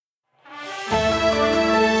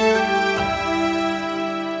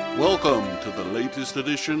Welcome to the latest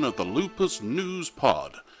edition of the Lupus News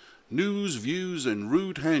Pod. News, views and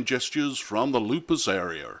rude hand gestures from the Lupus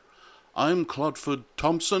area. I'm Clodford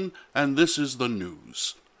Thompson and this is the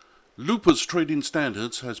news. Lupus Trading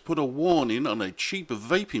Standards has put a warning on a cheap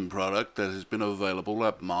vaping product that has been available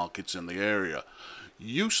at markets in the area.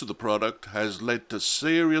 Use of the product has led to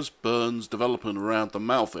serious burns developing around the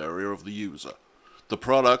mouth area of the user. The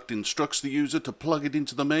product instructs the user to plug it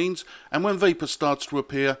into the mains and when vapor starts to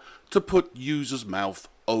appear, to put user's mouth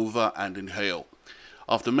over and inhale.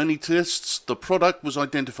 After many tests, the product was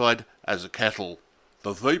identified as a kettle.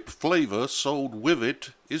 The vape flavor sold with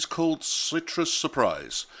it is called Citrus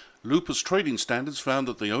Surprise. Lupus Trading Standards found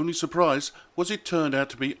that the only surprise was it turned out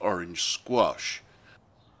to be orange squash.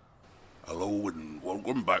 Hello and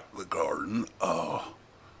welcome back to the garden.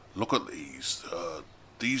 Look at these.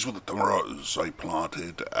 These were the tomatoes I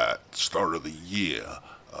planted at the start of the year.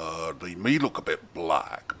 They may look a bit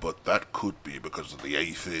black, but that could be because of the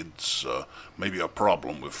aphids, maybe a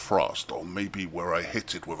problem with frost, or maybe where I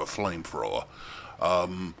hit it with a flamethrower.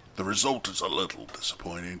 The result is a little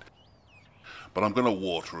disappointing, but I'm going to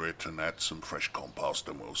water it and add some fresh compost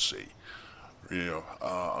and we'll see.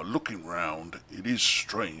 Looking round, it is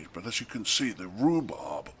strange, but as you can see, the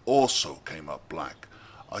rhubarb also came up black.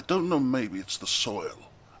 I don't know, maybe it's the soil.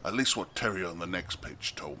 At least what Terry on the next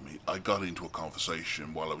page told me. I got into a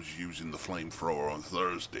conversation while I was using the flamethrower on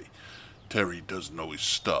Thursday. Terry does know his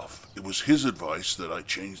stuff. It was his advice that I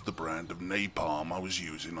changed the brand of napalm I was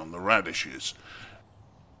using on the radishes.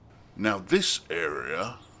 Now this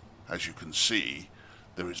area, as you can see,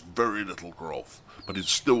 there is very little growth, but it's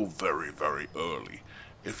still very, very early.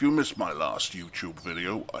 If you missed my last YouTube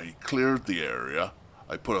video, I cleared the area.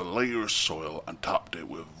 I put a layer of soil and topped it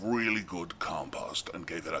with really good compost and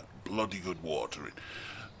gave it a bloody good watering.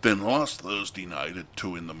 Then last Thursday night at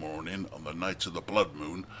 2 in the morning, on the nights of the blood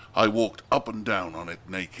moon, I walked up and down on it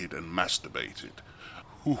naked and masturbated.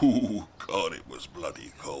 Ooh, God, it was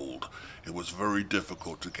bloody cold. It was very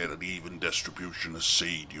difficult to get an even distribution of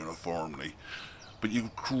seed uniformly. But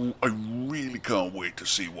I really can't wait to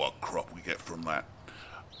see what crop we get from that.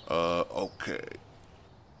 Okay.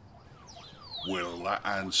 Well, that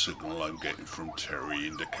hand signal I'm getting from Terry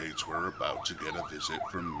indicates we're about to get a visit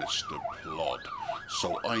from Mr. Plod.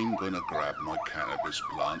 So I'm going to grab my cannabis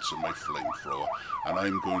plants and my flamethrower, and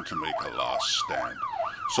I'm going to make a last stand.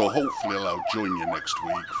 So hopefully I'll join you next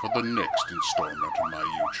week for the next installment of my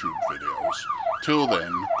YouTube videos. Till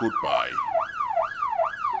then, goodbye.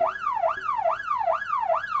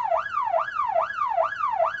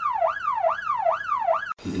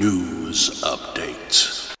 News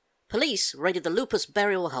update. Police raided the Lupus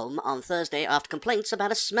burial home on Thursday after complaints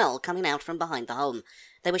about a smell coming out from behind the home.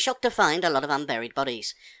 They were shocked to find a lot of unburied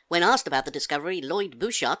bodies. When asked about the discovery, Lloyd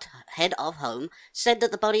Bouchot, head of home, said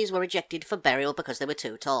that the bodies were rejected for burial because they were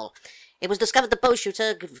too tall. It was discovered the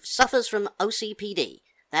Bouchot suffers from OCPD.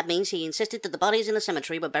 That means he insisted that the bodies in the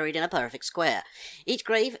cemetery were buried in a perfect square, each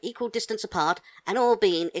grave equal distance apart, and all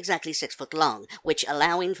being exactly 6 foot long, which,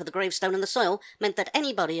 allowing for the gravestone in the soil, meant that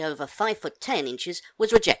any body over 5 foot 10 inches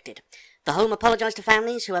was rejected. The home apologised to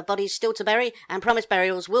families who have bodies still to bury, and promised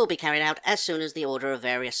burials will be carried out as soon as the order of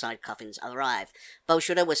various side coffins arrive.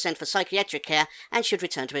 Bouchot was sent for psychiatric care and should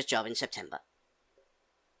return to his job in September.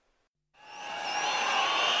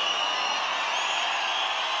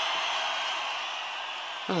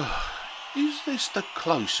 Is this the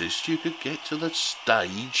closest you could get to the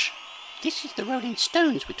stage? This is the Rolling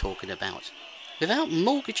Stones we're talking about. Without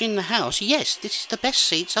mortgaging the house, yes, this is the best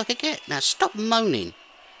seats I could get. Now stop moaning.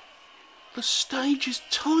 The stage is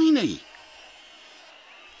tiny.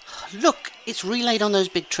 Look, it's relayed on those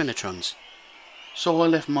big Trinitrons. So I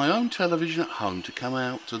left my own television at home to come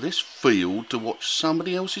out to this field to watch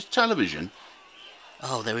somebody else's television?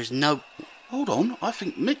 Oh, there is no... Hold on, I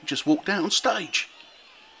think Mick just walked out on stage.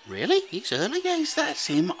 Really? He's early? Yes, that's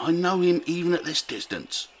him. I know him even at this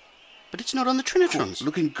distance. But it's not on the Trinitrons.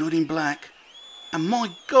 Looking good in black. And my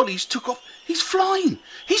God, he's took off. He's flying.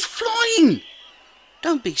 He's flying.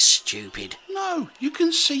 Don't be stupid. No, you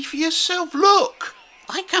can see for yourself. Look.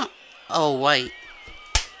 I can't... Oh, wait.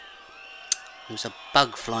 There's a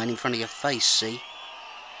bug flying in front of your face, see?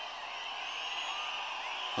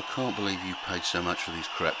 I can't believe you paid so much for these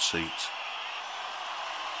crap seats.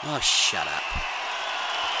 Oh, shut up.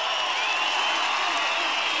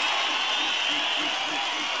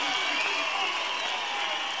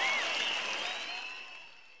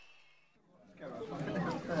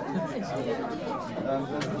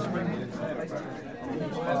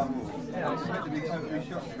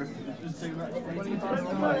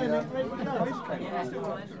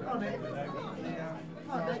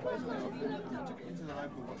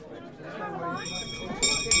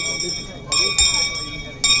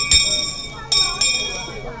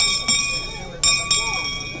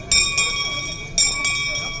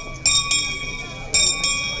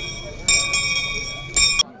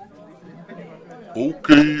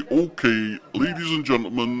 Okay, ladies and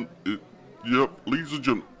gentlemen, ladies and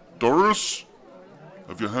gentlemen, Doris,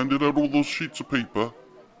 have you handed out all those sheets of paper?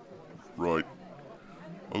 Right.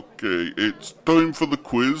 Okay, it's time for the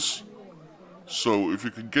quiz, so if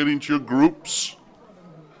you can get into your groups.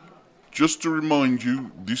 Just to remind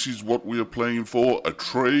you, this is what we are playing for, a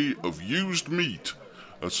tray of used meat,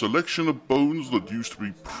 a selection of bones that used to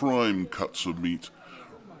be prime cuts of meat.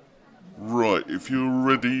 Right, if you're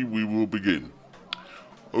ready, we will begin.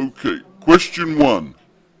 Okay, question 1.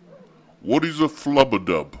 What is a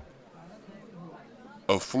flubberdub?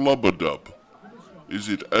 A flubberdub. Is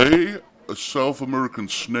it A, a South American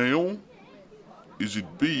snail? Is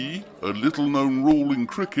it B, a little-known rule in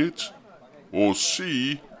cricket? Or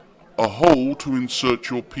C, a hole to insert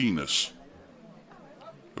your penis?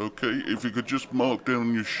 Okay, if you could just mark down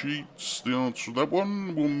on your sheets the answer to that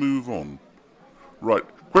one, we'll move on. Right,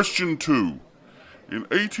 question 2. In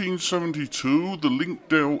 1872, the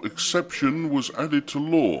Linkdale exception was added to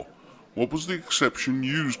law. What was the exception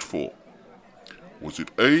used for? Was it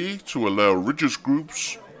A, to allow religious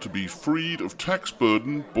groups to be freed of tax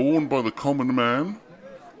burden borne by the common man?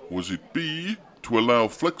 Was it B, to allow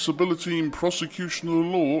flexibility in prosecution of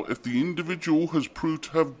the law if the individual has proved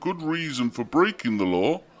to have good reason for breaking the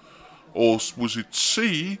law? Or was it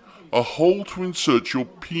C, a hole to insert your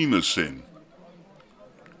penis in?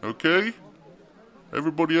 Okay?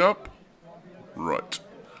 Everybody up? Right.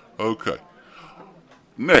 Okay.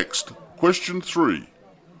 Next, question 3.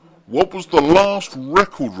 What was the last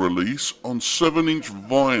record release on 7-inch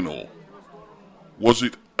vinyl? Was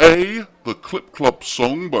it A, the Clip Clop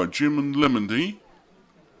Song by Jim and Lemony?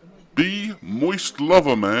 B, Moist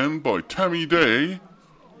Lover Man by Tammy Day?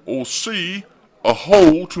 Or C, a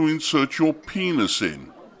hole to insert your penis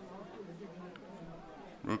in?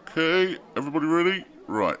 Okay, everybody ready?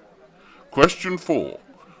 Right. Question 4.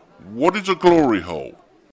 What is a glory hole?